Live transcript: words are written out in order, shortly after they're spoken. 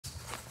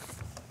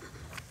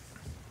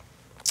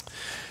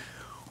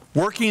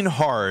Working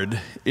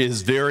hard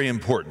is very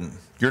important.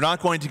 You're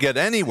not going to get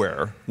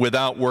anywhere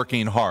without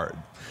working hard.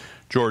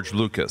 George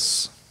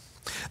Lucas.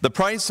 The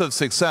price of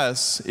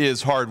success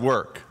is hard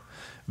work.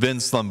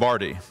 Vince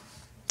Lombardi.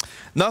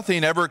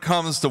 Nothing ever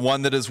comes to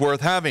one that is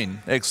worth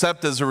having,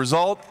 except as a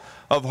result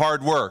of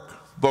hard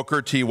work.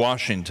 Booker T.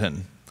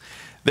 Washington.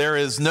 There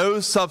is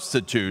no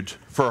substitute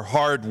for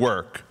hard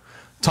work.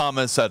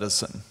 Thomas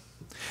Edison.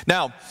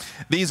 Now,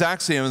 these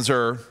axioms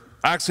are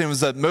axioms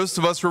that most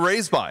of us were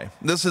raised by.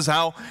 This is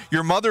how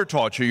your mother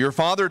taught you, your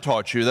father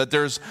taught you, that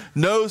there's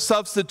no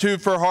substitute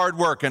for hard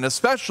work. And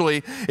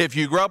especially if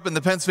you grew up in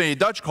the Pennsylvania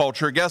Dutch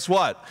culture, guess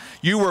what?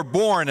 You were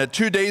born at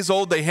 2 days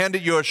old, they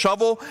handed you a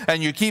shovel,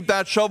 and you keep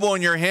that shovel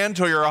in your hand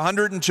till you're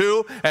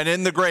 102 and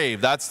in the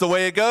grave. That's the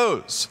way it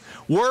goes.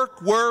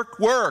 Work, work,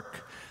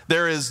 work.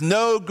 There is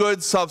no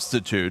good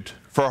substitute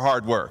for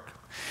hard work.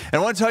 And I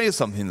want to tell you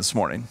something this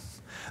morning.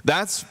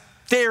 That's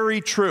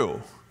very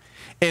true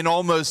in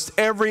almost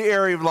every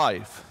area of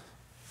life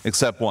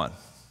except one,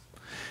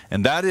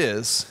 and that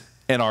is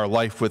in our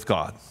life with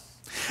God.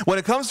 When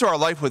it comes to our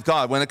life with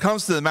God, when it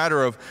comes to the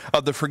matter of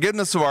the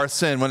forgiveness of our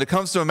sin, when it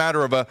comes to a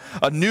matter of a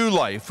new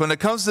life, when it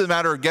comes to the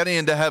matter of getting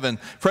into heaven,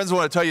 friends, I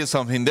want to tell you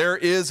something. There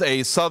is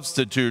a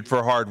substitute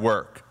for hard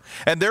work,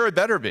 and there it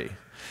better be,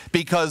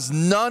 because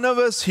none of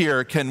us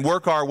here can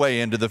work our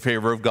way into the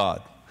favor of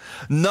God.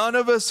 None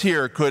of us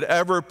here could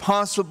ever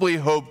possibly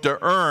hope to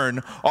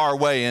earn our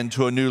way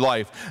into a new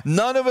life.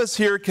 None of us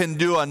here can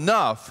do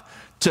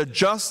enough to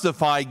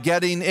justify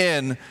getting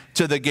in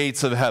to the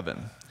gates of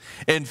heaven.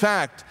 In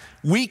fact,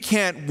 we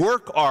can't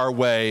work our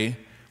way.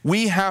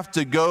 We have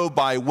to go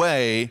by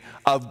way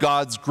of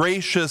God's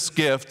gracious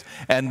gift,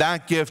 and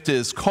that gift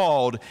is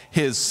called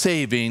His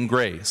saving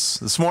grace.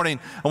 This morning,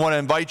 I want to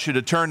invite you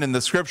to turn in the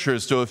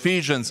Scriptures to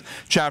Ephesians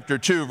chapter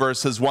 2,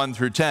 verses 1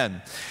 through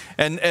 10.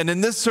 And in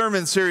this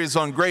sermon series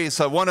on grace,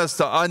 I want us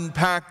to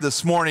unpack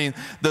this morning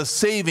the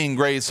saving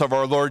grace of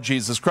our Lord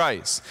Jesus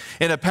Christ.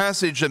 In a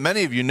passage that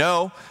many of you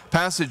know, a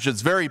passage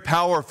that's very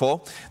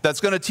powerful,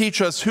 that's going to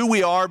teach us who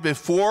we are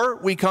before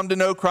we come to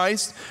know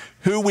Christ,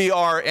 who we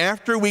are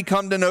after we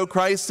come to know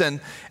Christ, and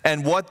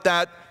what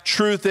that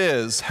truth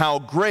is, how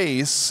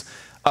grace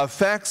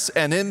affects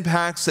and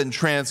impacts and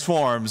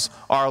transforms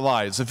our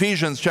lives.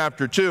 Ephesians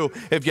chapter 2,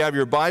 if you have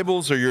your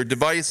Bibles or your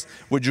device,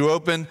 would you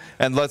open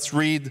and let's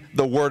read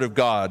the Word of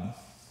God.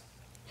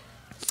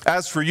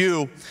 As for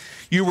you,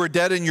 you were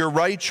dead in your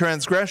right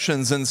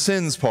transgressions and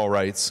sins, Paul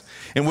writes,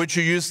 in which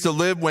you used to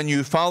live when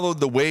you followed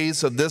the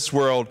ways of this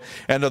world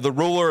and of the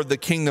ruler of the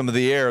kingdom of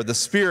the air, the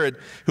Spirit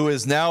who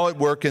is now at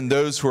work in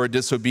those who are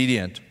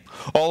disobedient.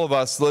 All of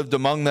us lived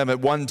among them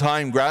at one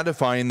time,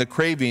 gratifying the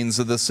cravings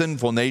of the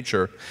sinful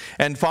nature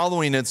and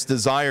following its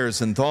desires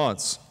and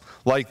thoughts.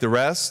 Like the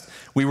rest,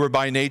 we were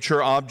by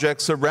nature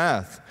objects of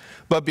wrath.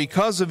 But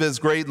because of His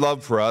great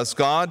love for us,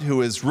 God,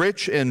 who is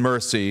rich in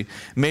mercy,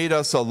 made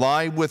us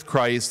alive with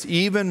Christ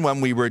even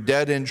when we were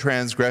dead in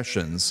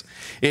transgressions.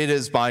 It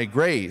is by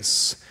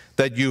grace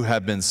that you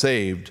have been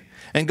saved.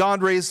 And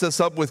God raised us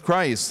up with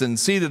Christ and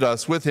seated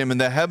us with Him in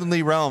the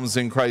heavenly realms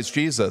in Christ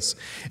Jesus,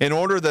 in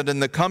order that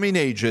in the coming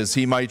ages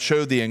He might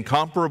show the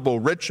incomparable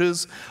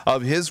riches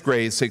of His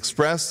grace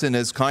expressed in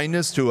His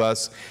kindness to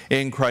us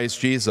in Christ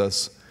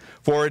Jesus.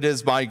 For it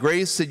is by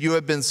grace that you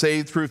have been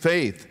saved through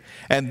faith,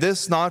 and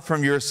this not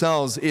from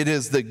yourselves. It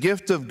is the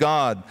gift of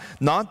God,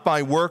 not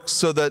by works,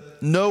 so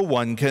that no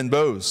one can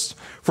boast.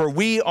 For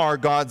we are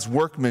God's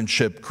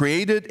workmanship,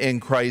 created in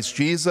Christ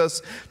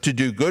Jesus to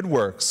do good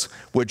works,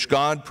 which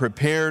God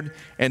prepared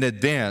in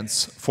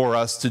advance for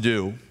us to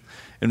do.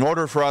 In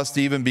order for us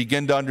to even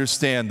begin to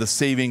understand the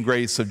saving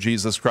grace of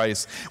Jesus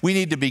Christ, we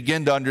need to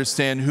begin to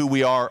understand who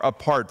we are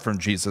apart from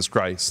Jesus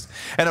Christ.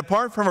 And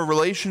apart from a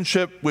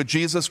relationship with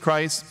Jesus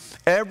Christ,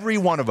 every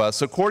one of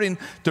us, according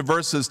to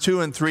verses 2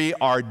 and 3,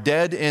 are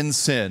dead in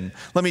sin.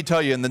 Let me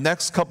tell you, in the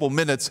next couple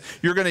minutes,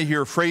 you're going to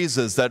hear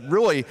phrases that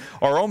really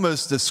are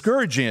almost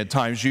discouraging at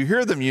times. You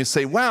hear them, you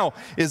say, wow,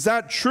 is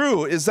that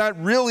true? Is that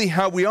really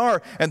how we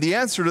are? And the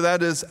answer to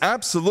that is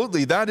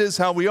absolutely, that is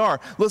how we are.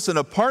 Listen,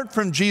 apart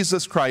from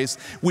Jesus Christ,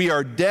 we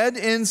are dead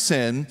in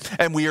sin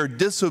and we are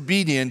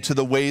disobedient to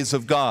the ways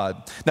of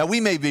God. Now, we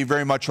may be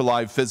very much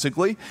alive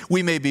physically,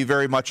 we may be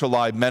very much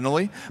alive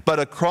mentally, but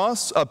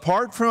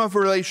apart from a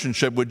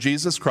relationship with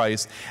Jesus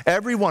Christ,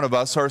 every one of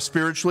us are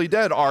spiritually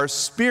dead. Our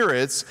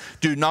spirits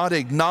do not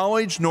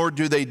acknowledge, nor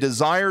do they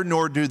desire,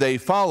 nor do they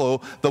follow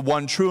the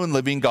one true and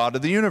living God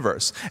of the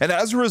universe. And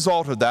as a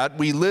result of that,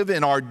 we live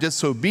in our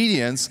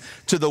disobedience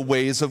to the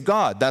ways of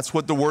God. That's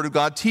what the Word of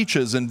God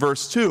teaches in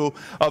verse 2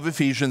 of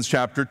Ephesians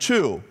chapter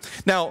 2.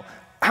 Now,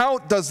 how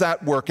does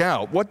that work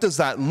out? What does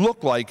that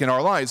look like in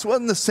our lives? Well,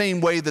 in the same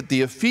way that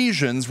the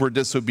Ephesians were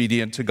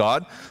disobedient to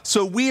God,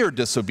 so we are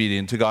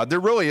disobedient to God. There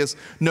really is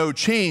no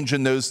change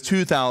in those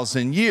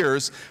 2,000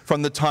 years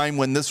from the time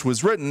when this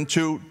was written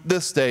to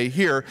this day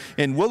here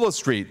in Willow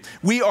Street.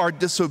 We are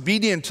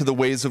disobedient to the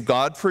ways of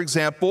God, for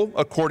example,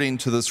 according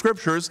to the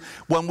Scriptures,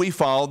 when we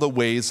follow the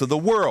ways of the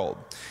world.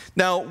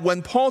 Now,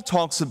 when Paul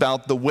talks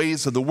about the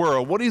ways of the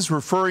world, what he's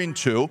referring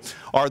to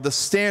are the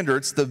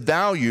standards, the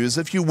values,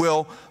 if you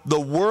will, the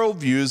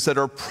worldviews that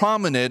are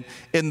prominent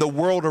in the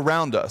world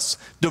around us.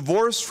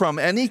 Divorced from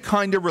any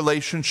kind of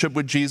relationship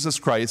with Jesus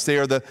Christ, they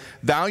are the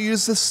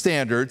values, the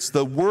standards,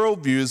 the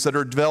worldviews that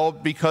are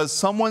developed because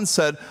someone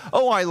said,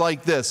 oh, I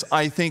like this.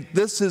 I think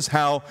this is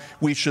how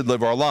we should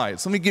live our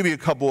lives. Let me give you a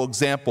couple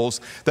examples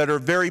that are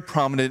very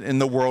prominent in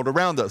the world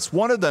around us.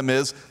 One of them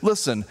is,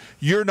 listen,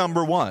 you're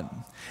number one.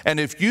 And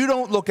if you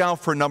don't look out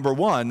for number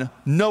one,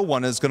 no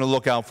one is going to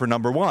look out for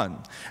number one.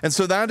 And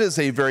so that is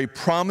a very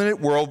prominent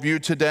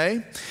worldview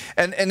today.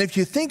 And if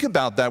you think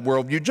about that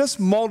worldview, just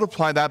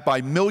multiply that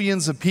by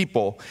millions of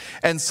people,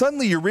 and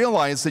suddenly you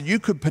realize that you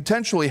could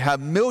potentially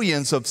have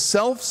millions of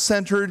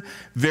self-centered,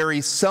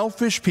 very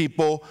selfish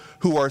people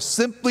who are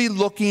simply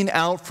looking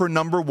out for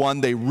number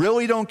one. They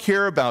really don't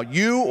care about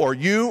you or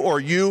you or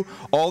you.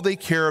 All they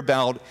care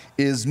about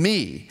is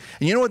me.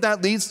 And you know what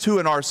that leads to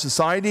in our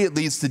society? It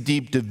leads to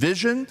deep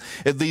division.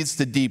 It leads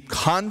to deep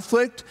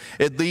conflict.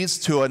 It leads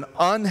to an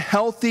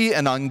unhealthy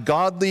and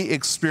ungodly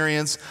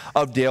experience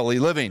of daily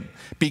living.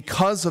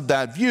 Because of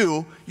that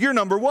view, you're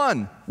number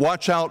one.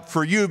 Watch out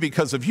for you,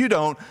 because if you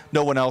don't,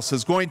 no one else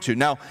is going to.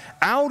 Now,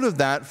 out of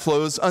that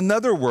flows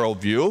another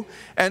worldview,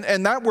 and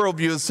that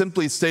worldview is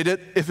simply stated,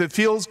 if it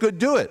feels good,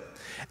 do it.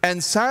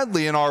 And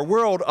sadly, in our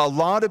world, a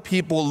lot of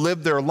people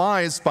live their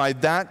lives by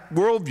that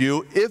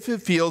worldview. If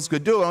it feels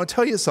good, do it. I'll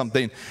tell you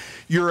something.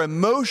 Your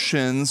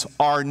emotions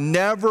are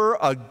never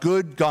a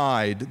good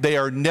guide. They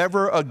are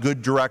never a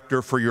good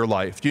director for your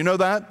life. Do you know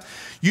that?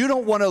 You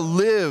don't want to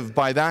live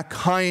by that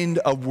kind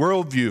of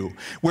worldview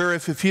where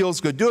if it feels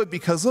good, do it.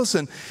 Because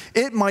listen,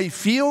 it might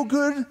feel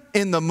good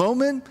in the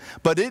moment,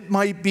 but it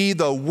might be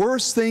the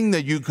worst thing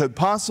that you could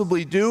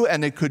possibly do,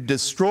 and it could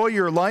destroy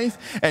your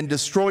life and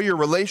destroy your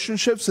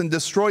relationships and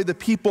destroy the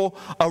people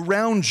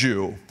around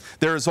you.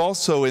 There is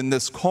also in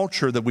this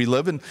culture that we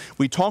live in,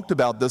 we talked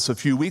about this a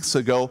few weeks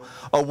ago,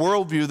 a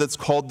worldview that's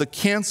called the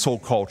cancel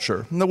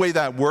culture. And the way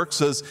that works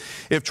is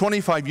if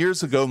 25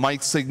 years ago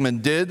Mike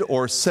Sigmund did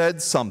or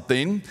said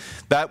something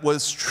that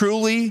was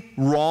truly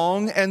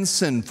wrong and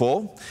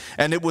sinful,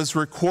 and it was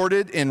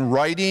recorded in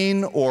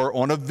writing or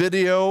on a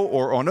video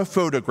or on a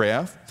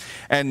photograph,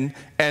 and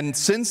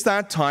since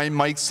that time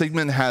Mike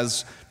Sigmund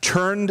has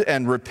turned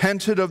and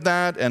repented of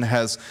that and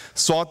has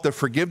sought the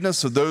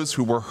forgiveness of those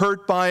who were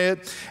hurt by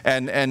it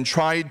and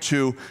tried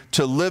to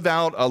live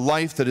out a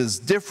life that is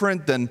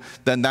different than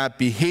that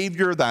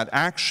behavior, that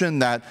action,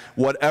 that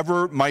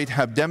whatever might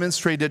have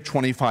demonstrated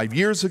 25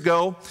 years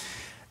ago.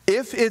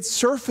 If it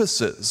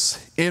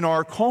surfaces in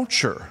our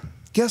culture,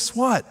 guess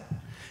what?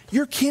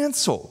 You're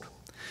canceled.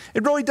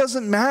 It really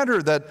doesn't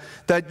matter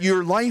that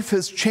your life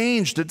has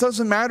changed. It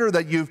doesn't matter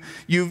that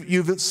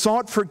you've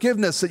sought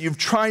forgiveness, that you've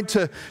tried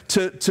to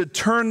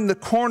turn the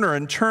corner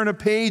and turn a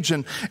page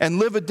and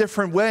live a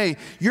different way.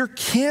 You're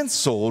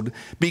canceled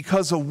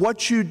because of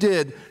what you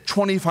did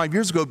 25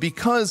 years ago,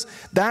 because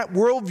that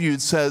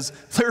worldview says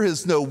there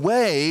is no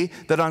way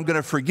that I'm going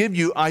to forgive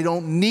you. I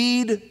don't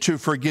need to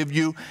forgive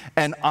you,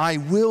 and I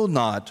will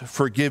not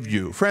forgive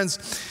you.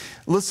 Friends,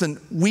 listen,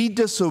 we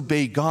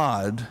disobey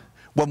God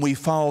when we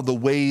follow the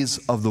ways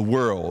of the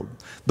world,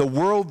 the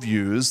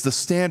worldviews, the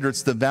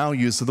standards, the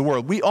values of the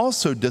world. We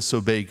also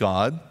disobey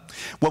God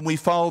when we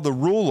follow the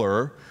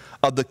ruler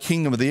of the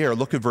kingdom of the air.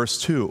 Look at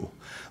verse 2.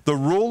 The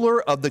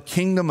ruler of the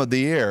kingdom of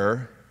the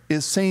air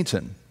is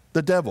Satan,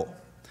 the devil.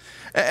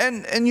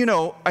 And you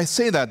know, I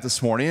say that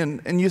this morning,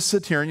 and you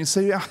sit here and you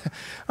say,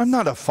 I'm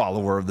not a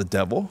follower of the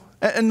devil.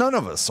 And none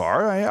of us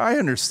are. I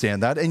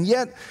understand that. And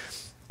yet,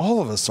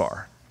 all of us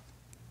are.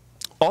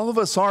 All of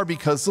us are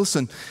because,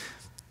 listen,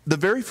 the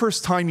very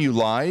first time you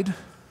lied,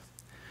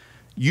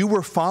 you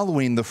were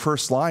following the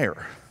first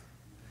liar.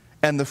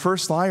 And the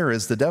first liar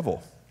is the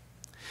devil.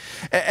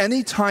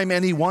 Anytime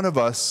any one of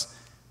us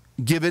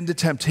give in to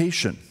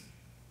temptation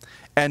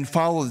and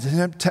follow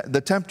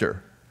the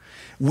tempter,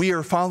 we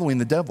are following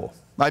the devil.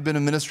 I've been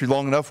in ministry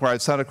long enough where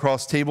I've sat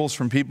across tables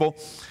from people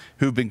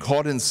who've been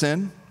caught in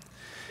sin,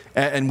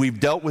 and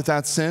we've dealt with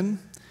that sin.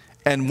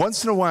 And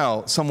once in a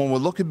while, someone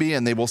will look at me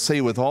and they will say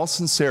with all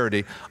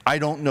sincerity, I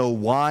don't know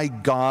why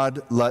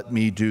God let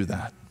me do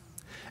that.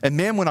 And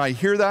man, when I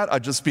hear that, I'll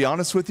just be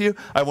honest with you,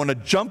 I want to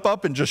jump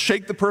up and just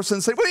shake the person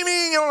and say, what do you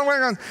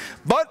mean?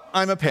 But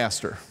I'm a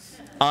pastor.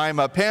 I'm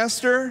a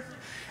pastor,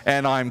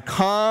 and I'm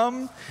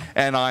calm,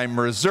 and I'm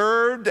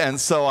reserved, and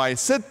so I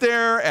sit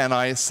there and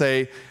I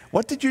say,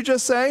 what did you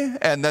just say?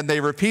 And then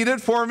they repeat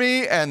it for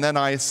me, and then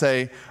I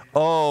say,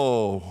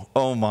 oh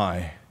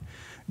my,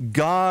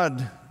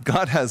 God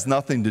has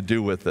nothing to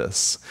do with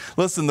this.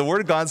 Listen, the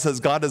Word of God says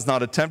God is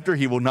not a tempter.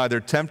 He will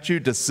neither tempt you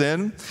to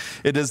sin.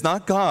 It is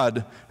not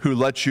God who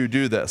lets you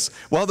do this.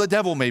 Well, the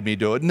devil made me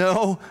do it.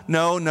 No.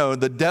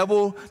 The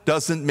devil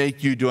doesn't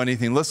make you do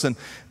anything. Listen,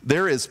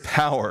 there is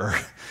power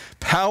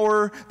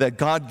Power that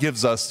God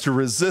gives us to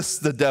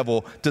resist the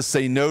devil, to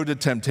say no to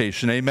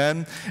temptation.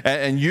 Amen?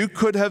 And you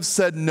could have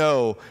said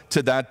no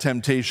to that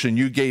temptation.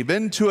 You gave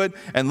into it.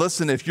 And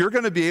listen, if you're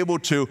going to be able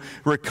to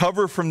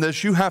recover from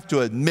this, you have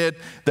to admit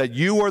that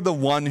you are the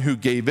one who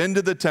gave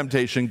into the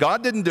temptation.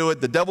 God didn't do it.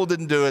 The devil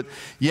didn't do it.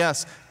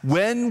 Yes,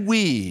 when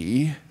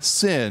we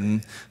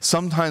sin,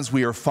 sometimes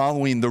we are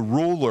following the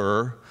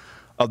ruler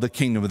of the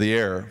kingdom of the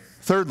air.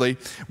 Thirdly,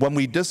 when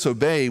we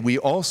disobey, we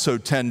also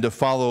tend to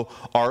follow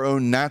our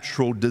own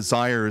natural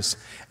desires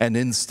and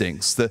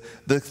instincts, the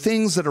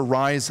things that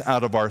arise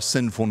out of our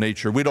sinful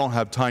nature. We don't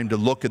have time to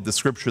look at the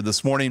scripture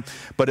this morning,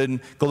 but in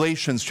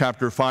Galatians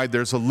chapter 5,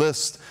 there's a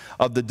list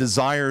of the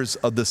desires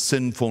of the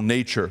sinful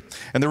nature.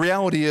 And the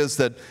reality is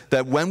that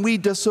when we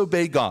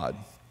disobey God,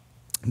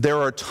 there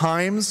are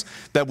times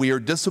that we are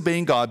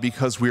disobeying God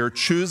because we are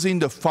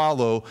choosing to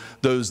follow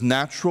those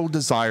natural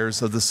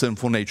desires of the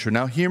sinful nature.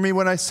 Now, hear me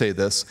when I say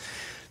this.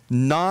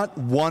 Not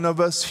one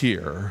of us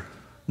here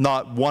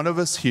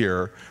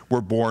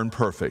were born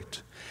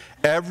perfect.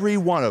 Every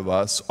one of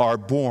us are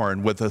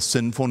born with a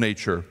sinful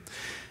nature.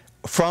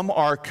 From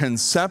our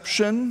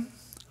conception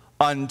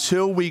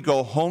until we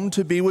go home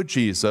to be with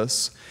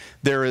Jesus,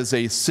 there is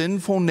a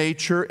sinful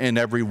nature in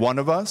every one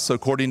of us,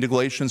 according to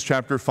Galatians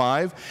chapter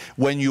 5.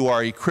 When you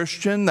are a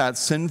Christian, that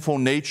sinful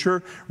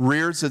nature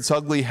rears its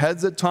ugly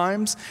heads at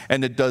times,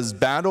 and it does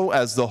battle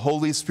as the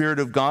Holy Spirit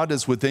of God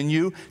is within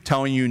you,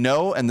 telling you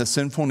no, and the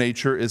sinful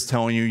nature is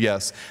telling you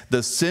yes.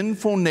 The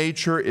sinful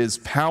nature is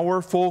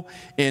powerful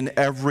in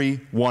every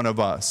one of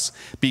us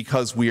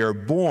because we are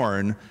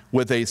born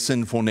with a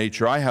sinful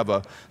nature. I have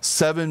a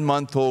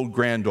 7-month-old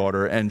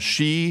granddaughter, and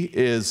she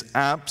is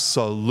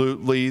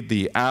absolutely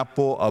the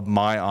apple of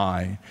my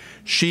eye.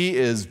 She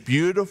is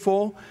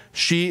beautiful.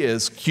 She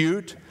is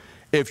cute.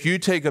 If you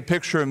take a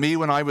picture of me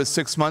when I was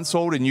 6 months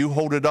old and you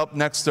hold it up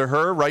next to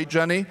her, right,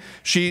 Jenny?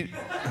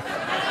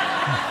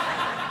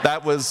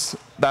 That was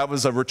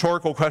a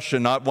rhetorical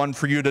question, not one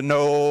for you to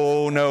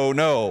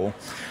no.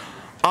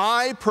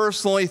 I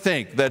personally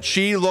think that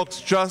she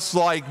looks just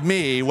like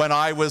me when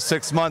I was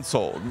 6 months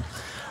old.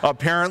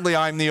 Apparently,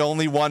 I'm the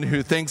only one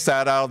who thinks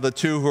that out of the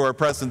two who are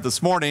present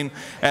this morning,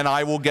 and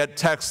I will get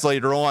texts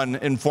later on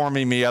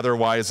informing me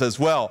otherwise as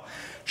well.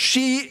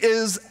 She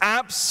is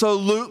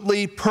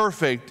absolutely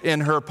perfect in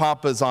her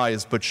papa's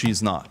eyes, but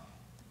she's not.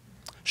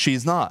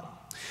 She's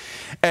not.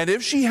 And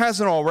if she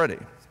hasn't already,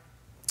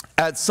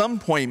 at some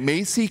point,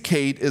 Macy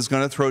Kate is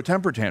going to throw a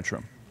temper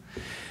tantrum.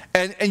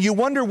 And you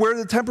wonder where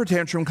the temper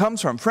tantrum comes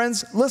from.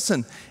 Friends,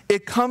 listen,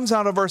 it comes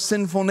out of our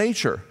sinful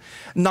nature.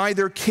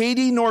 Neither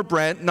Katie nor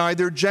Brent,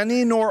 neither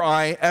Jenny nor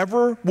I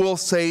ever will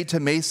say to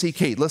Macy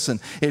Kate,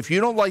 listen, if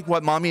you don't like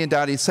what mommy and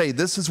daddy say,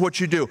 this is what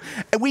you do.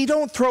 And we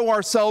don't throw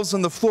ourselves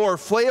on the floor,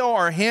 flail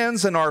our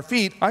hands and our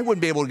feet. I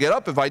wouldn't be able to get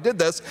up if I did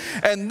this.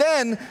 And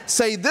then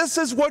say, this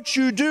is what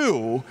you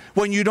do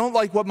when you don't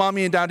like what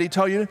mommy and daddy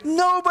tell you.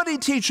 Nobody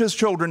teaches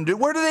children to do.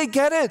 Where do they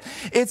get it?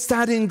 It's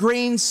that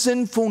ingrained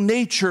sinful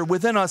nature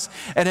within us,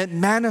 and it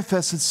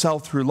manifests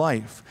itself through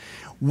life.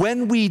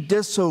 When we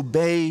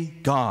disobey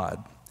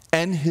God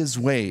and his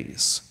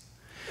ways,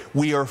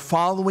 we are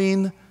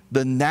following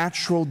the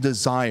natural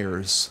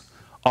desires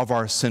of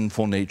our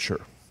sinful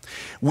nature.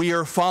 We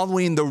are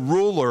following the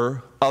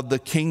ruler of the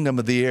kingdom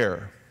of the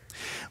air.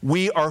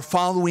 We are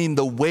following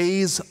the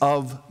ways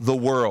of the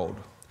world.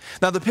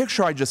 Now, the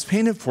picture I just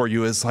painted for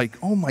you is like,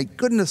 oh my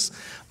goodness,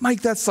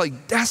 Mike, that's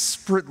like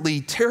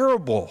desperately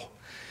terrible.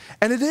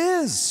 And it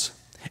is.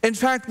 In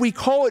fact, we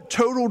call it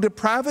total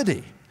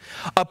depravity.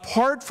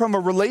 Apart from a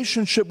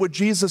relationship with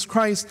Jesus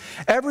Christ,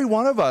 every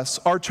one of us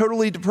are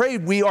totally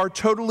depraved. We are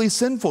totally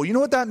sinful. You know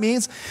what that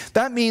means?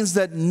 That means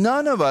that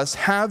none of us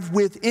have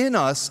within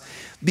us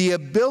the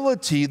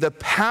ability, the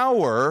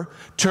power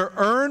to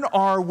earn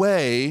our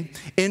way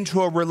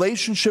into a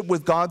relationship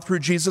with God through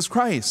Jesus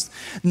Christ.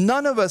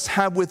 None of us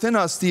have within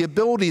us the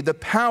ability, the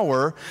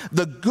power,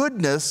 the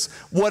goodness,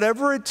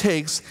 whatever it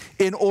takes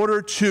in order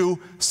to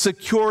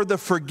secure the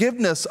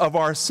forgiveness of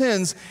our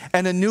sins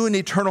and a new and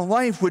eternal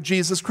life with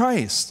Jesus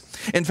Christ.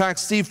 In fact,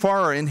 Steve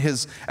Farrar, in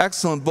his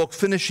excellent book,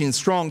 Finishing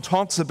Strong,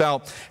 talks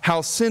about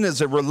how sin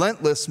is a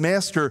relentless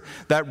master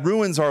that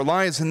ruins our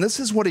lives. And this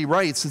is what he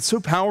writes. It's so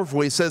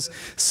powerful. He says,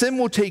 sin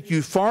will take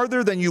you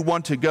farther than you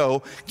want to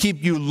go,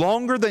 keep you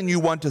longer than you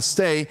want to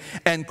stay,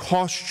 and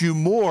cost you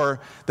more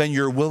than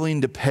you're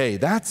willing to pay.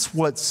 That's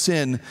what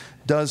sin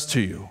does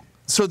to you.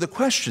 So the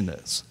question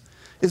is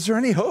there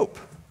any hope?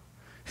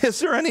 Is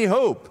there any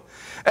hope?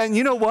 And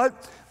you know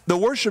what? The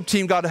worship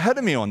team got ahead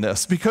of me on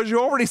this because you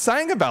already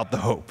sang about the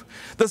hope.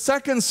 The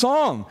second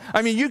song,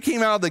 I mean, you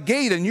came out of the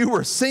gate and you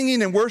were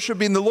singing and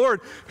worshiping the Lord.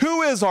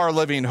 Who is our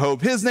living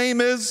hope? His name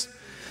is?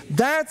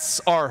 That's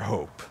our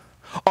hope.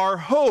 Our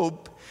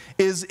hope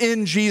is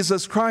in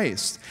Jesus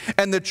Christ.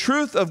 And the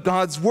truth of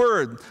God's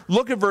word,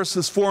 look at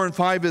verses 4 and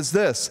 5, is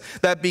this,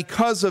 that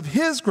because of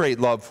his great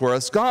love for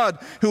us, God,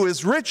 who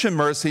is rich in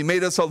mercy,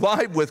 made us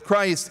alive with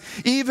Christ,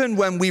 even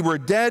when we were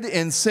dead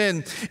in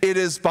sin. It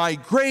is by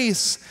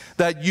grace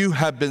that you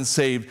have been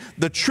saved.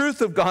 The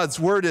truth of God's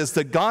word is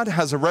that God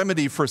has a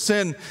remedy for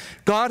sin.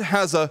 God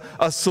has a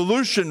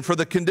solution for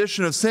the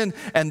condition of sin,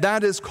 and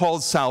that is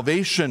called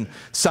salvation.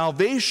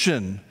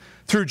 Salvation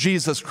through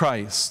Jesus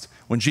Christ.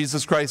 When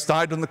Jesus Christ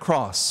died on the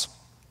cross,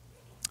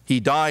 he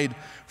died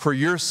for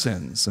your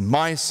sins and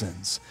my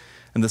sins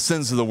and the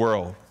sins of the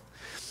world.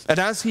 And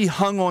as he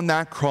hung on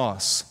that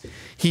cross,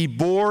 he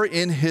bore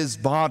in his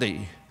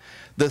body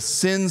the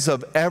sins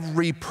of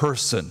every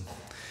person.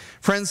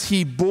 Friends,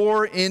 he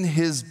bore in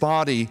his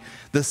body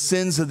the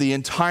sins of the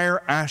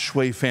entire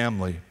Ashway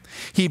family.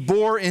 He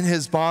bore in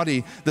his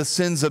body the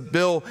sins of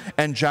Bill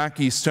and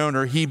Jackie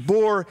Stoner. He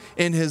bore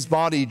in his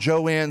body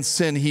Joanne's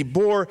sin. He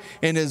bore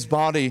in his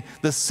body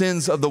the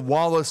sins of the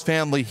Wallace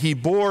family. He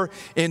bore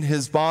in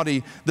his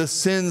body the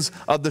sins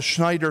of the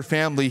Schneider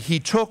family. He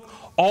took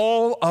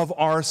all of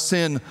our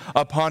sin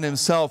upon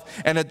himself.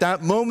 And at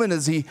that moment,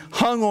 as he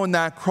hung on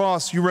that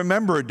cross, you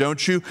remember,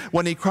 don't you,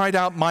 when he cried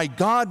out, my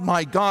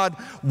God,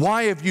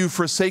 why have you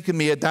forsaken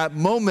me?" At that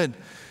moment,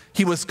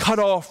 he was cut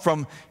off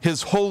from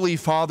his holy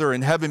Father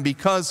in heaven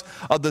because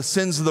of the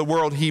sins of the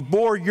world. He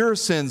bore your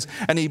sins,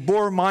 and he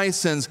bore my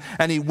sins,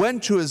 and he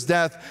went to his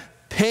death,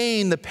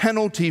 paying the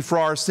penalty for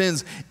our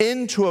sins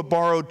into a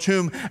borrowed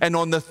tomb. And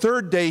on the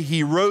third day,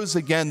 he rose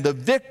again, the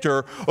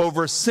victor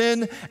over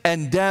sin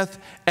and death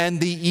and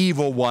the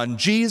evil one.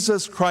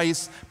 Jesus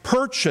Christ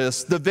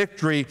purchased the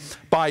victory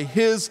by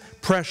his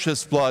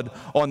precious blood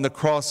on the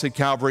cross at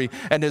Calvary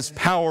and his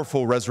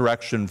powerful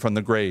resurrection from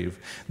the grave.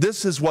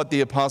 This is what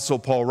the Apostle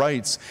Paul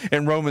writes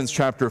in Romans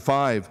chapter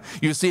 5.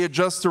 You see, at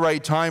just the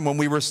right time when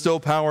we were still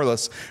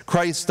powerless,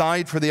 Christ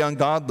died for the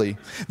ungodly.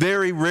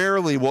 Very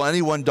rarely will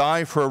anyone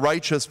die for a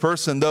righteous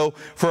person, though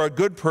for a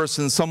good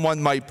person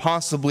someone might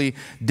possibly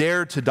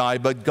dare to die.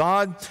 But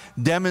God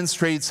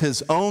demonstrates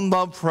his own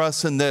love for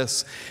us in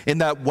this, in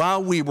that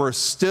while we were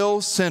still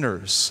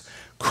sinners,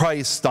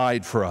 Christ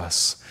died for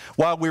us.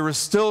 While we were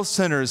still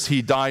sinners,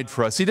 he died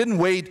for us. He didn't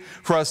wait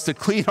for us to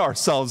clean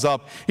ourselves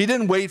up. He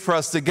didn't wait for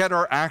us to get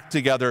our act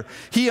together.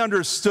 He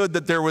understood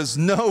that there was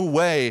no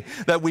way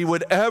that we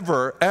would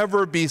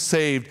ever be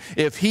saved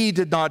if he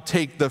did not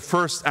take the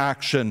first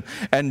action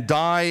and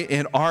die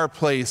in our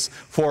place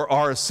for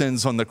our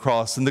sins on the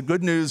cross. And the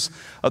good news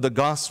of the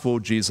gospel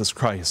of Jesus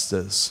Christ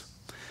is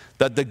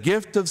that the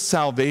gift of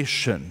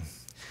salvation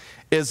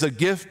is a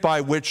gift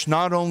by which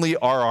not only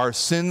are our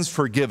sins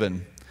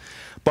forgiven,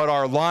 but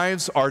our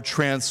lives are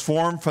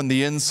transformed from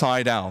the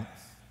inside out.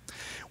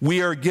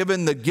 We are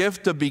given the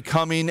gift of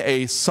becoming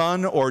a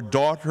son or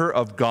daughter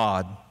of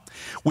God.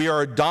 We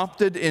are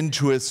adopted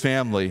into his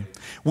family.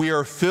 We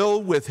are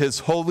filled with his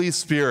Holy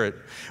Spirit.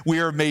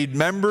 We are made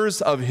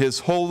members of his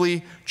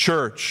holy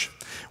church.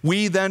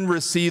 We then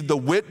receive the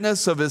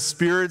witness of his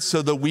Spirit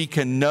so that we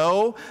can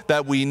know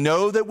that we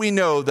know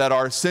that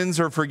our sins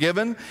are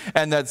forgiven,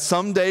 and that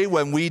someday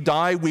when we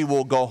die, we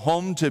will go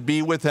home to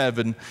be with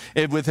him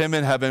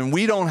in heaven.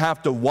 We don't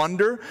have to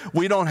wonder.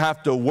 We don't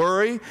have to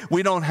worry.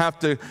 We don't have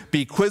to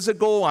be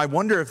quizzical. I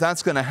wonder if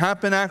that's going to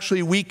happen.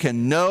 Actually, we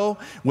can know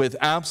with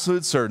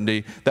absolute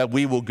certainty that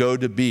we will go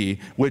to be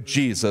with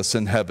Jesus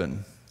in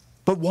heaven.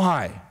 But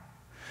why?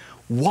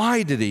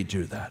 Why did he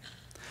do that?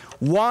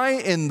 Why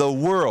in the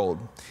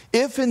world,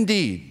 if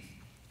indeed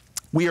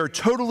we are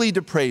totally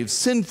depraved,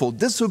 sinful,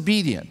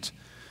 disobedient,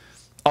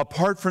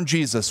 apart from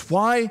Jesus,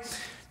 why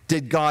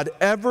did God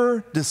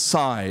ever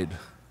decide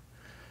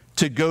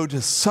to go to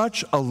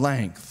such a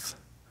length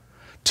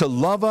to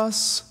love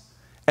us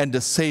and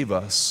to save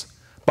us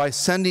by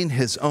sending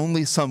his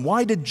only Son?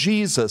 Why did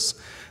Jesus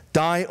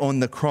die on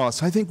the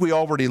cross? I think we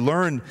already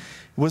learned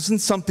it wasn't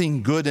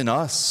something good in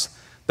us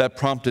that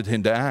prompted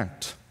him to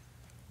act.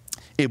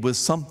 It was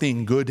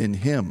something good in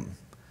him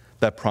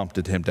that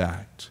prompted him to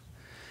act.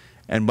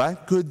 And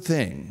that good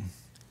thing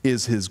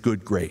is his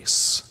good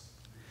grace.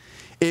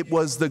 It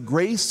was the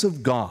grace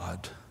of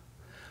God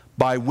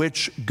by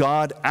which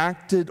God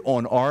acted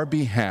on our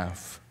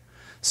behalf,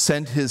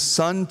 sent his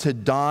Son to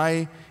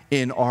die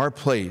in our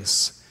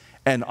place,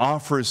 and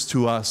offers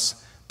to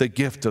us the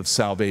gift of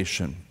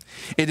salvation.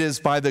 It is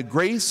by the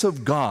grace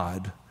of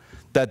God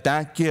that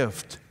that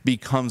gift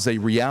becomes a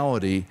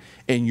reality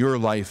in your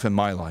life and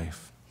my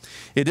life.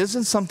 It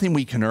isn't something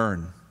we can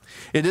earn.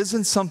 It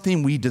isn't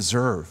something we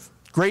deserve.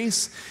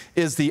 Grace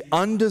is the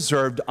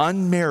undeserved,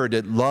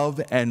 unmerited love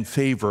and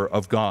favor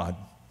of God.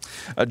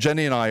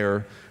 Jenny and I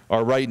are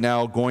right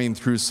now going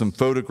through some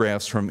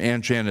photographs from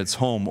Aunt Janet's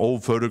home,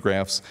 old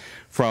photographs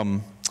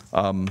from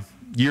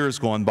years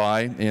gone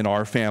by in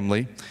our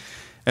family.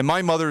 And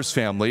my mother's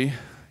family,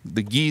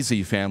 the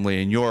Giese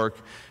family in York,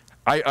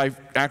 I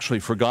actually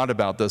forgot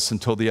about this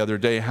until the other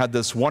day, had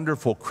this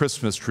wonderful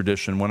Christmas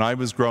tradition. When I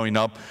was growing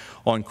up,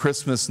 on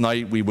Christmas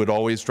night, we would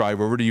always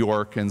drive over to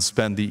York and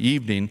spend the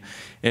evening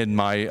in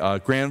my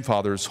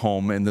grandfather's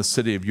home in the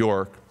city of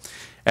York.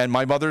 And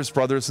my mother's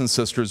brothers and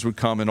sisters would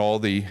come, and all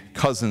the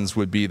cousins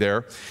would be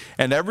there.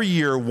 And every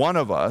year, one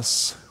of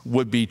us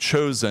would be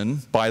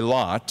chosen by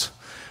lot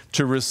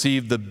to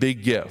receive the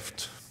big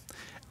gift.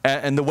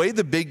 And the way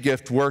the big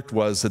gift worked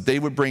was that they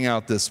would bring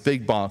out this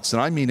big box,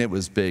 and I mean it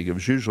was big. It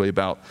was usually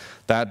about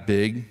that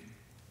big,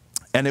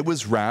 and it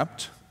was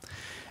wrapped.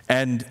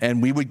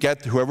 And we would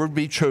get, whoever would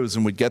be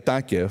chosen would get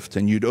that gift,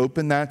 and you'd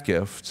open that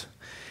gift,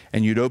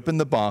 and you'd open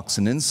the box,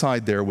 and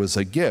inside there was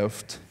a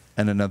gift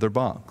and another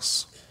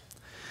box.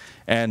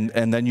 And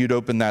then you'd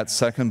open that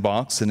second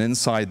box, and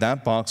inside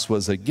that box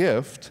was a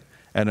gift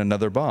and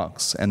another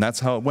box. And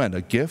that's how it went,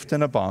 a gift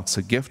and a box,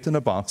 a gift and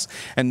a box.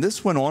 And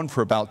this went on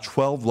for about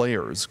 12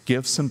 layers,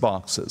 gifts and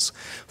boxes.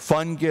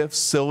 Fun gifts,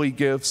 silly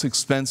gifts,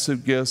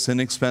 expensive gifts,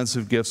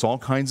 inexpensive gifts, all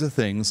kinds of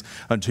things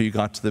until you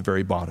got to the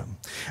very bottom.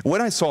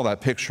 When I saw that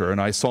picture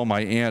and I saw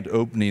my aunt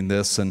opening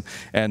this and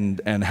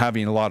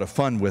having a lot of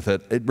fun with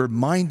it, it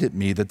reminded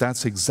me that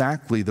that's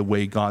exactly the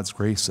way God's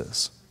grace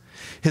is.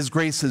 His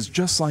grace is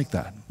just like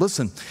that.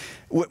 Listen,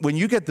 when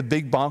you get the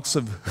big box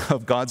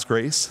of God's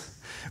grace,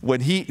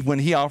 when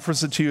he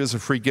offers it to you as a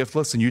free gift,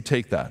 listen, you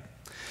take that.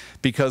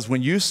 Because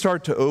when you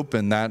start to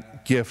open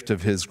that gift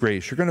of his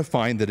grace, you're going to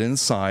find that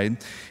inside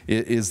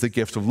is the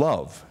gift of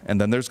love. And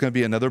then there's going to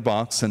be another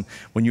box, and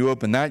when you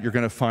open that, you're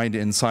going to find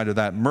inside of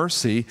that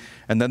mercy,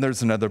 and then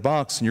there's another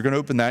box, and you're going to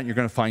open that, and you're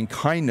going to find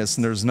kindness,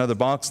 and there's another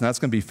box, and that's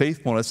going to be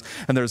faithfulness,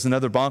 and there's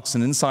another box,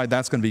 and inside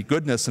that's going to be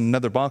goodness, and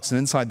another box, and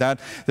inside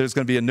that there's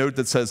going to be a note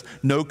that says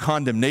no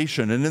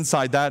condemnation, and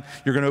inside that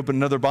you're going to open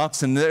another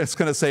box, and it's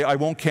going to say, I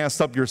won't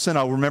cast up your sin,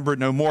 I'll remember it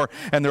no more,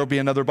 and there'll be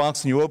another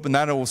box, and you open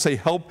that, and it will say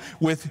help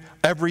with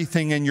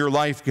everything in your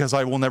life because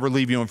I will never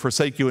leave you and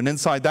forsake you. And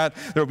inside that,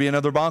 there will be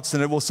another box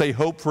and it will say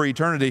hope for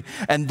eternity.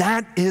 And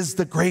that is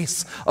the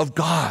grace of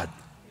God.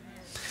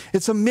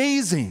 It's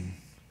amazing.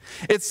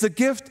 It's the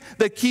gift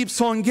that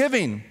keeps on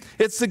giving.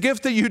 It's the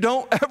gift that you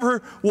don't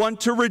ever want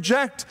to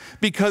reject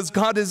because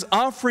God is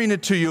offering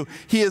it to you.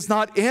 He is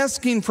not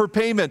asking for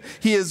payment.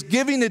 He is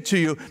giving it to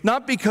you,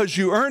 not because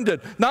you earned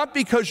it, not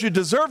because you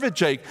deserve it,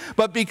 Jake,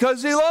 but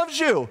because he loves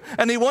you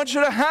and he wants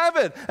you to have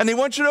it and he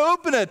wants you to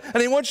open it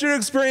and he wants you to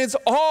experience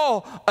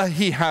all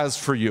he has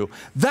for you.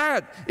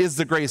 That is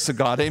the grace of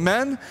God.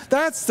 Amen?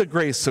 That's the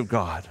grace of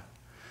God.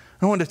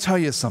 I want to tell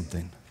you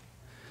something.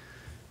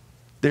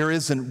 There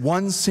isn't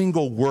one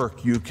single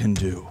work you can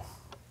do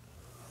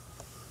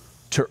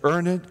to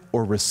earn it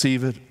or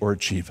receive it or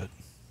achieve it.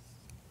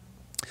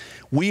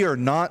 We are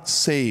not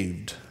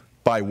saved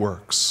by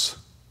works.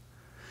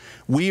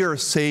 We are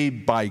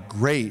saved by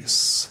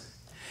grace.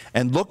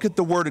 And look at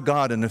the word of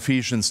God in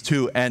Ephesians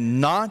 2, and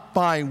not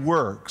by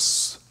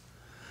works,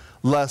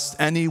 lest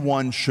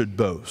anyone should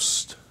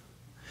boast.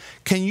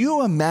 Can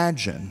you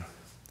imagine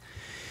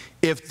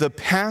if the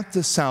path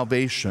to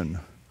salvation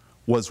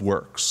was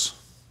works?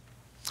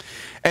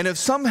 And if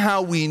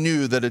somehow we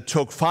knew that it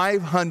took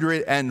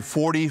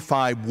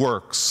 545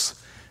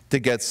 works to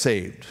get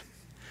saved,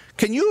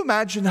 can you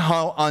imagine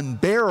how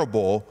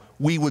unbearable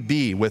we would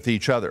be with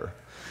each other?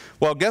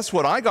 Well, guess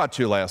what I got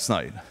to last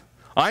night?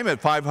 I'm at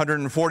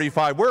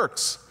 545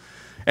 works.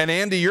 And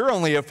Andy, you're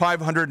only at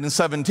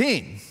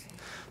 517.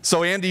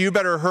 So Andy, you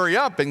better hurry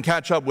up and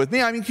catch up with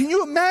me. I mean, can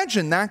you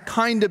imagine that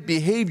kind of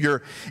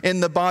behavior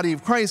in the body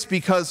of Christ?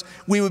 Because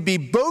we would be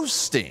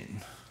boasting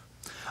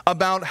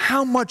about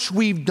how much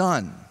we've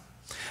done,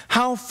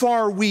 how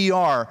far we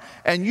are,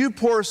 and you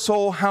poor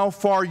soul, how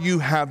far you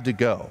have to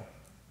go.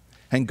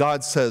 And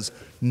God says,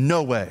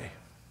 no way.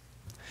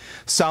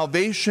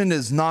 Salvation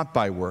is not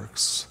by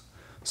works,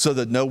 so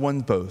that no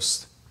one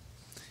boasts.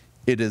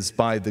 It is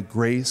by the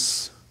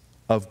grace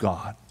of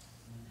God.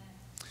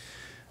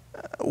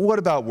 What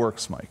about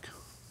works, Mike?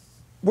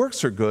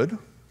 Works are good.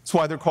 That's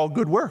why they're called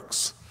good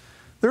works.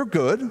 They're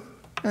good,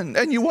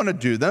 and you want to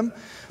do them.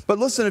 But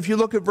listen, if you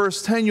look at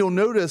verse 10, you'll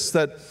notice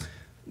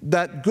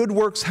that good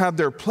works have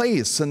their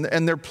place, and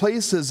their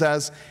place is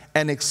as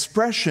an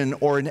expression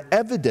or an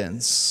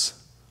evidence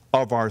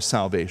of our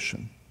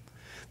salvation.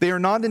 They are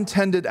not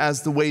intended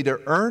as the way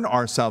to earn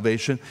our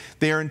salvation.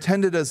 They are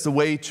intended as the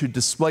way to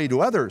display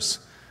to others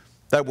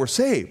that we're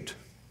saved.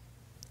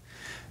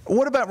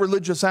 What about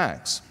religious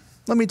acts?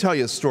 Let me tell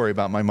you a story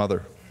about my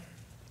mother.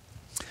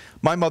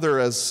 My mother,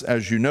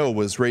 as you know,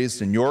 was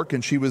raised in York,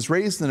 and she was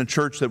raised in a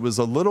church that was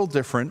a little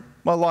different,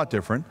 well, a lot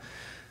different,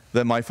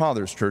 than my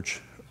father's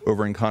church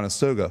over in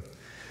Conestoga.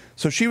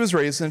 So she was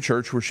raised in a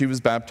church where she was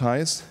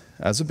baptized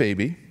as a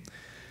baby,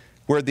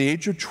 where at the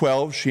age of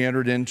 12, she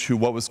entered into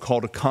what was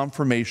called a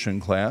confirmation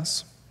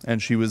class,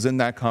 and she was in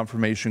that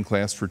confirmation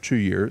class for 2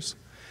 years.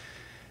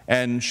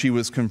 And she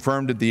was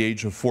confirmed at the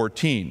age of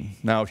 14.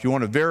 Now, if you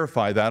want to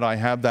verify that, I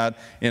have that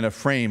in a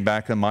frame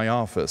back in my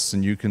office,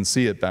 and you can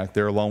see it back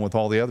there along with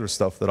all the other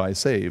stuff that I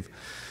save.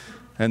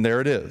 And there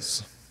it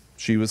is.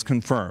 She was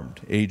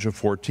confirmed, age of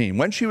 14.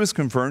 When she was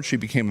confirmed, she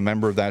became a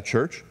member of that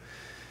church.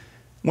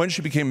 When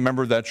she became a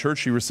member of that church,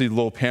 she received a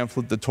little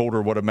pamphlet that told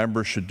her what a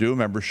member should do. A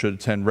member should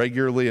attend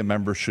regularly. A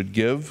member should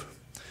give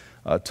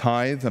a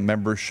tithe. A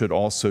member should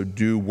also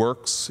do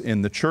works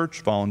in the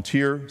church,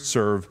 volunteer,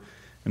 serve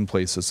in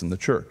places in the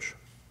church.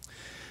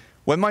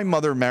 When my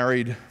mother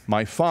married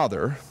my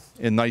father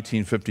in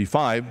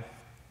 1955,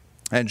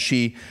 and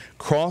she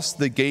crossed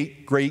the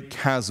great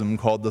chasm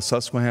called the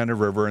Susquehanna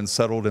River and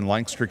settled in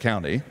Lancaster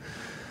County,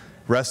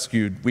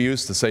 we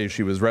used to say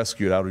she was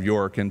rescued out of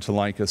York into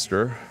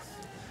Lancaster.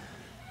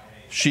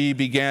 She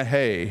began,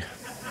 hey.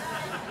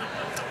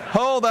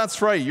 Oh,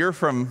 that's right, you're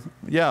from,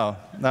 yeah,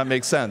 that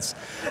makes sense.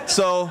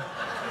 So,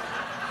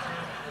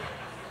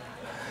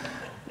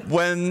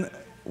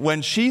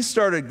 when she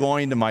started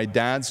going to my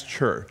dad's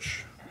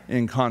church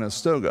in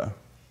Conestoga,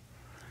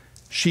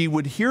 she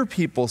would hear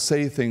people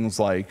say things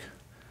like,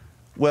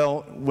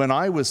 well, when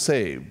I was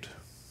saved,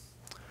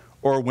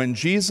 or when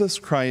Jesus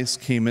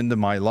Christ came into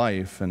my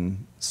life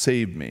and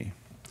saved me.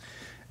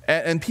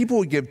 And people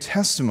would give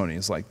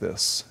testimonies like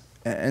this.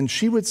 And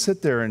she would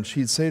sit there and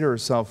she'd say to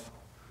herself,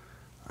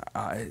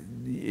 I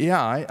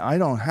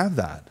don't have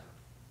that.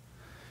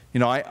 You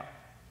know,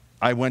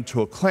 I went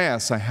to a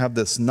class, I have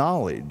this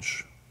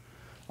knowledge.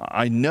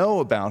 I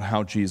know about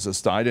how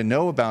Jesus died, I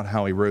know about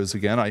how he rose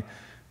again, I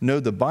know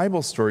the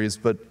Bible stories,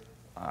 but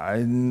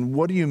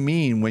what do you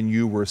mean when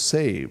you were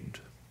saved?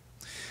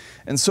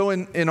 And so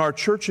in our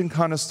church in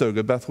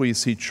Conestoga, Bethel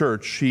EC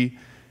Church,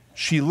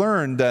 she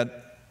learned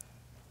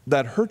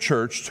that her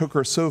church took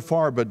her so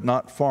far, but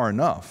not far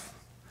enough.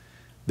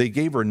 They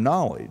gave her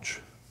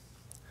knowledge,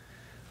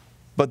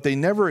 but they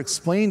never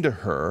explained to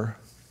her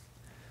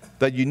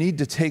that you need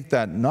to take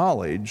that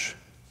knowledge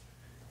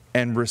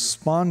and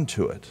respond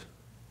to it.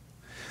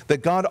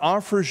 That God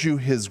offers you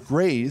his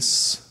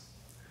grace,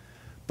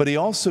 but he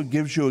also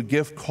gives you a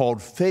gift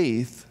called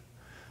faith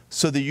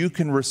so that you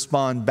can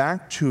respond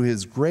back to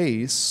his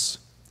grace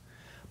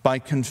by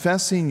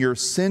confessing your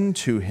sin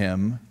to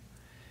him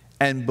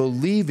and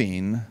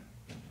believing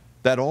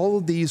that all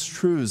of these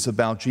truths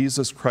about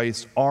Jesus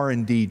Christ are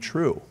indeed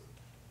true.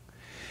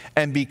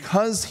 And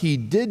because he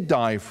did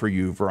die for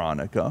you,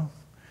 Veronica,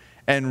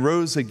 and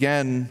rose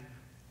again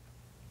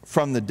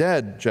from the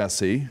dead,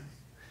 Jesse,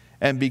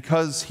 and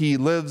because he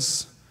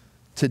lives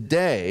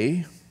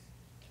today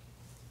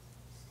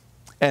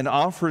and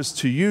offers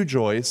to you,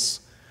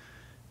 Joyce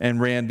and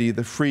Randy,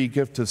 the free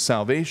gift of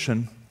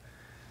salvation,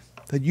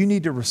 that you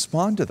need to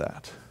respond to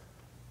that.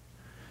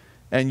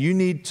 And you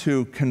need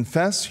to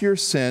confess your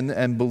sin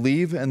and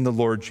believe in the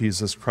Lord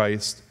Jesus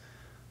Christ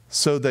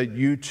so that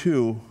you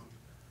too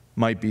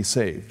might be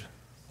saved.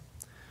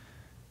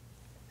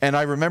 And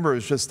I remember it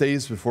was just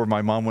days before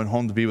my mom went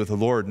home to be with the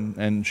Lord,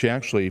 and she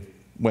actually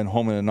went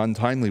home in an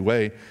untimely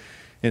way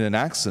in an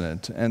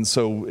accident. And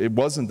so it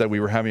wasn't that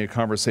we were having a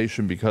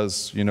conversation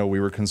because, we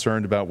were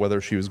concerned about whether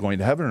she was going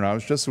to heaven or not. It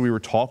was just that we were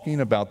talking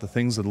about the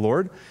things of the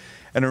Lord.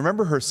 And I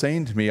remember her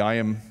saying to me, I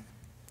am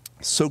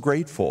so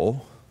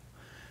grateful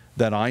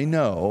that I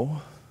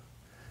know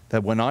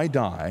that when I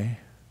die,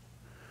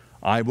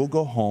 I will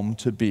go home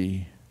to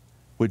be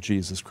with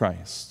Jesus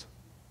Christ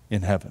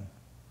in heaven.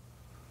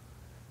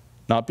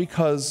 Not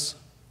because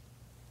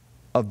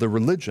of the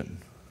religion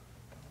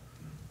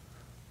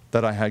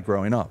that I had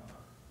growing up,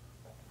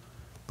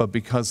 but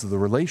because of the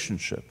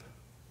relationship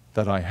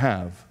that I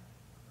have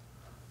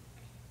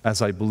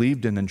as I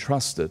believed in and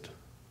trusted,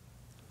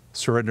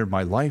 surrendered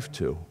my life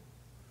to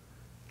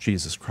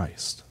Jesus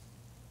Christ.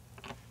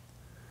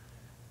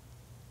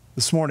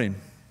 This morning,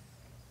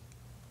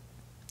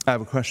 I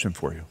have a question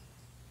for you.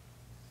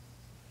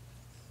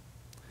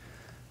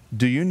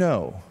 Do you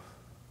know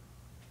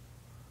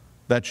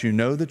that you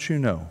know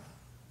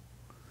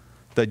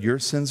that your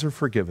sins are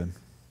forgiven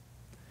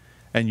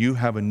and you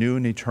have a new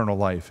and eternal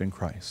life in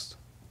Christ?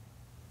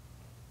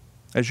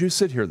 As you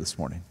sit here this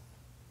morning,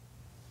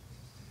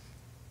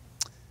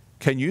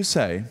 can you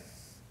say,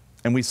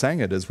 and we sang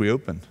it as we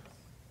opened,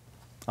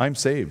 I'm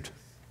saved.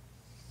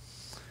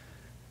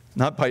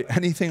 Not by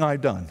anything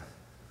I've done,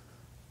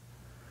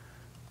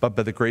 but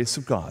by the grace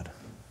of God.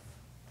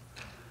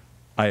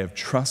 I have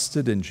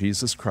trusted in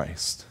Jesus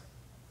Christ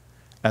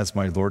as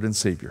my Lord and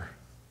Savior,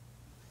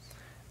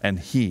 and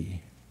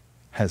he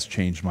has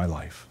changed my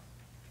life.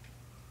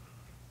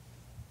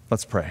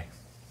 Let's pray.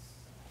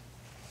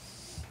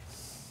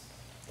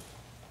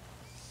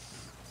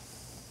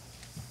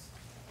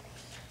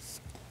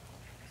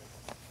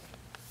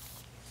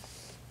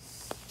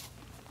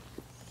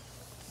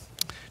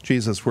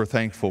 Jesus, we're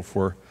thankful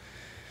for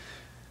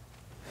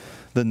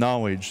the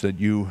knowledge that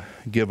you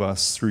give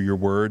us through your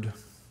word,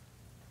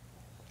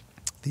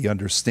 the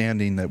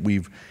understanding that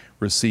we've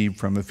received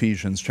from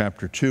Ephesians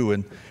chapter 2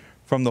 and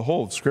from the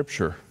whole of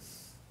Scripture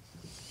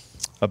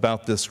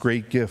about this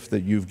great gift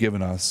that you've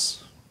given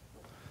us,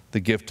 the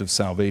gift of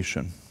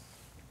salvation.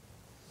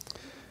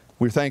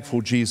 We're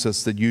thankful,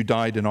 Jesus, that you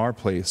died in our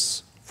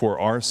place for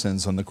our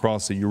sins on the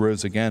cross, that you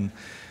rose again,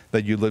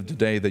 that you live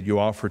today, that you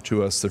offer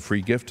to us the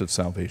free gift of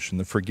salvation,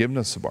 the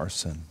forgiveness of our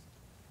sin,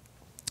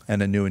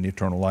 and a new and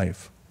eternal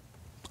life.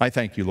 I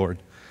thank you, Lord,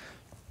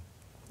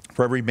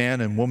 for every man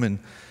and woman,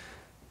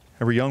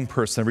 every young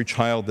person, every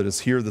child that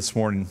is here this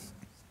morning,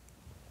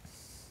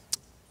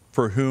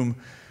 for whom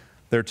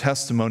their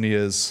testimony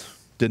is,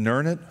 didn't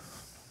earn it,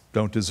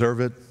 don't deserve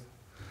it.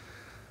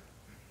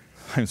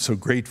 I'm so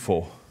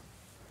grateful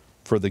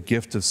for the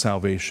gift of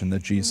salvation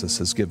that Jesus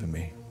has given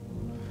me.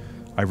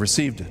 I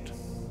received it,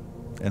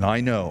 and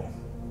I know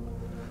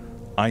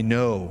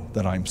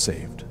that I'm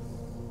saved.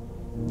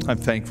 I'm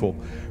thankful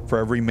for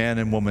every man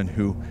and woman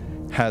who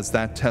has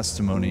that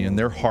testimony in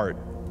their heart,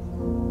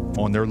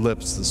 on their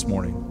lips this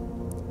morning.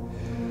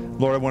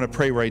 Lord, I want to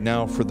pray right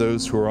now for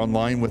those who are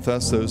online with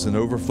us, those in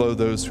Overflow,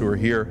 those who are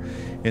here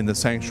in the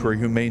sanctuary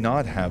who may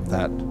not have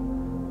that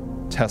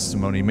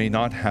testimony, may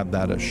not have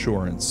that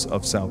assurance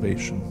of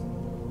salvation,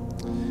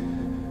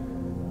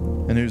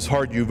 and whose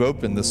heart you've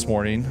opened this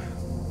morning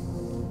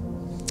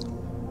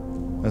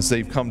as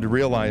they've come to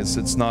realize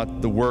it's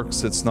not the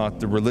works, it's not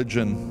the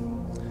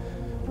religion.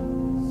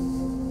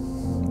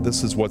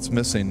 This is what's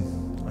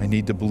missing. I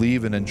need to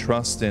believe in and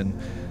trust in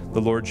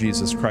the Lord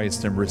Jesus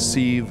Christ and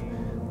receive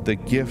the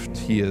gift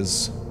He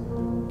is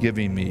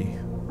giving me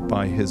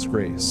by His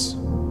grace,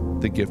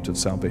 the gift of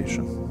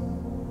salvation.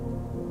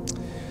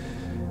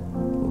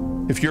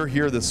 If you're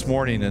here this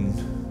morning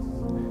and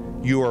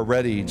you are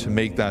ready to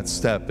make that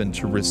step and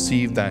to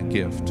receive that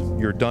gift,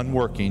 you're done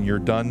working, you're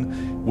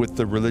done with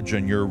the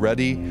religion, you're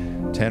ready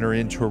to enter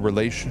into a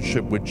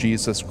relationship with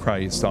Jesus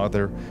Christ,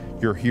 either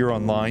you're here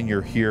online,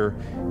 you're here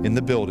in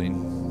the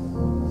building,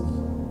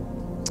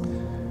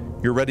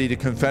 you're ready to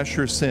confess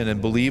your sin and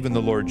believe in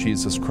the Lord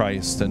Jesus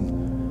Christ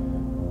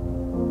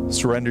and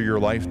surrender your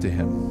life to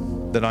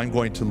Him, then I'm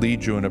going to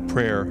lead you in a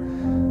prayer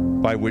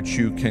by which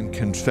you can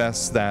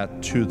confess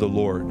that to the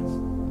Lord.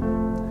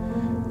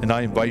 And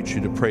I invite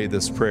you to pray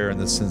this prayer in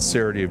the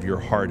sincerity of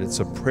your heart. It's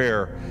a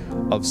prayer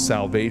of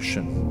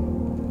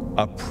salvation,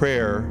 a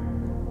prayer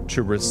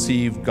to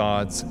receive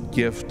God's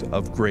gift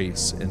of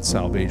grace and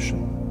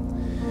salvation.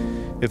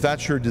 If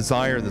that's your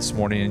desire this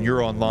morning and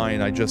you're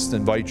online, I just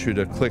invite you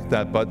to click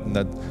that button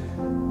that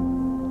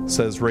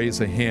says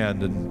raise a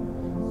hand.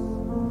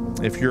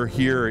 And if you're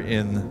here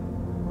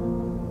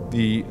in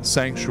the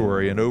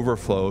sanctuary and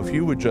Overflow, if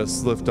you would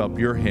just lift up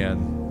your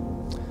hand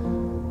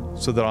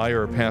so that I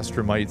or a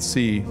pastor might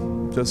see,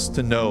 just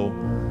to know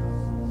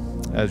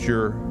as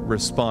your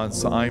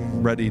response,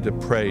 I'm ready to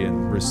pray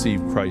and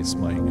receive Christ,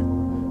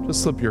 Mike.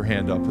 Just slip your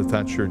hand up if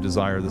that's your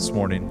desire this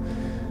morning.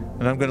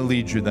 And I'm going to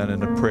lead you then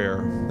in a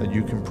prayer that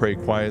you can pray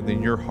quietly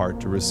in your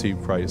heart to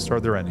receive Christ. Are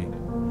there any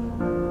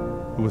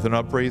who with an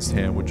upraised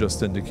hand would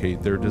just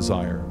indicate their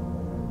desire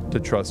to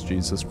trust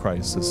Jesus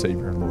Christ as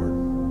Savior and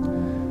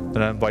Lord?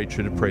 Then I invite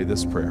you to pray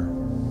this prayer.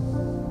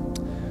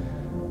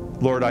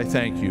 Lord, I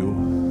thank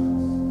you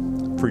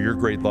for your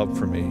great love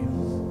for me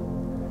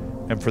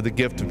and for the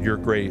gift of your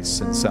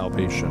grace and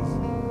salvation.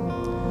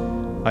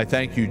 I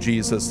thank you,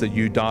 Jesus, that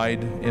you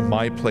died in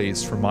my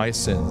place for my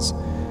sins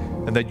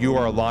and that you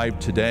are alive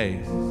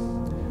today.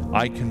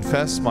 I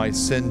confess my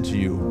sin to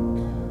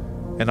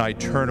you, and I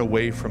turn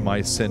away from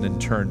my sin and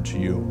turn to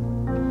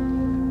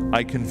you.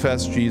 I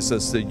confess,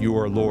 Jesus, that you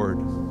are Lord,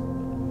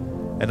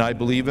 and I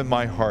believe in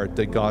my heart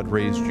that God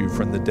raised you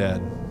from the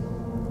dead.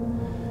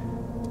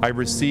 I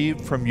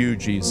receive from you,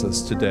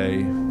 Jesus,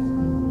 today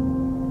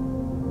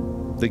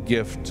the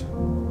gift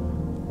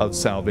of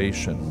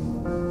salvation,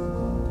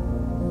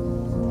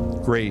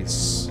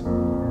 grace.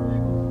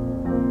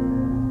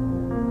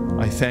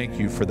 I thank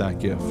you for that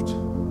gift.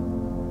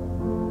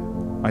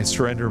 I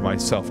surrender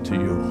myself to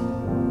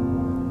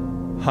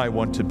you. I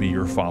want to be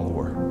your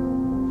follower.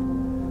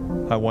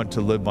 I want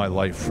to live my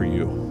life for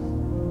you.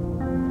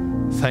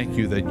 Thank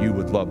you that you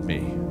would love me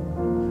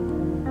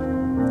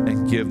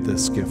and give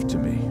this gift to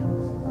me.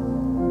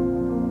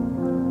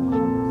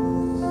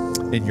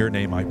 In your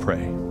name I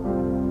pray.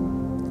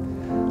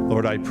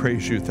 Lord, I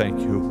praise you,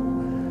 thank you.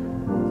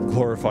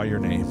 Glorify your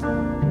name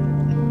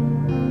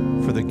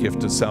for the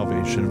gift of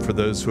salvation, for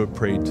those who have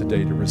prayed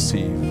today to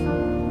receive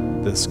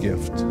this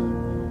gift,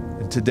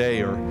 and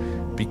today are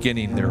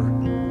beginning their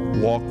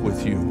walk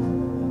with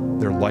you,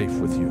 their life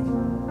with you.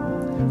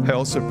 I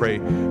also pray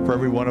for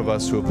every one of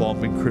us who have long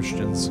been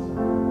Christians,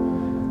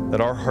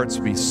 that our hearts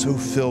be so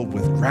filled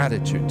with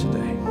gratitude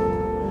today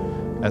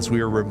as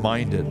we are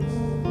reminded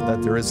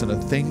that there isn't a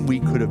thing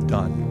we could have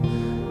done,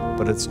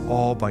 but it's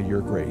all by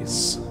your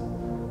grace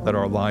that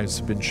our lives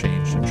have been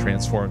changed and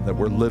transformed, that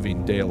we're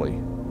living daily,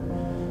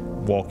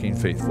 walking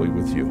faithfully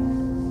with you.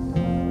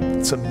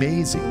 It's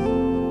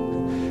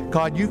amazing.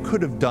 God, you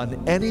could have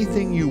done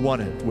anything you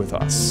wanted with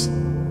us.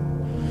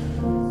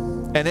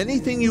 And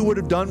anything you would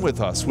have done with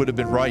us would have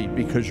been right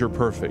because you're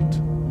perfect.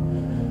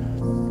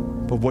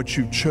 But what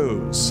you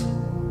chose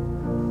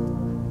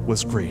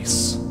was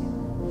grace.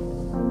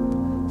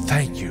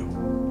 Thank you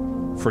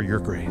for your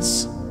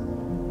grace.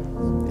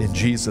 In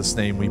Jesus'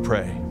 name we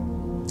pray.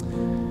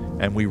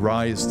 And we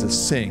rise to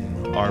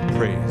sing our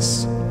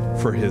praise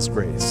for his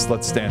grace.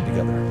 Let's stand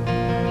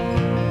together.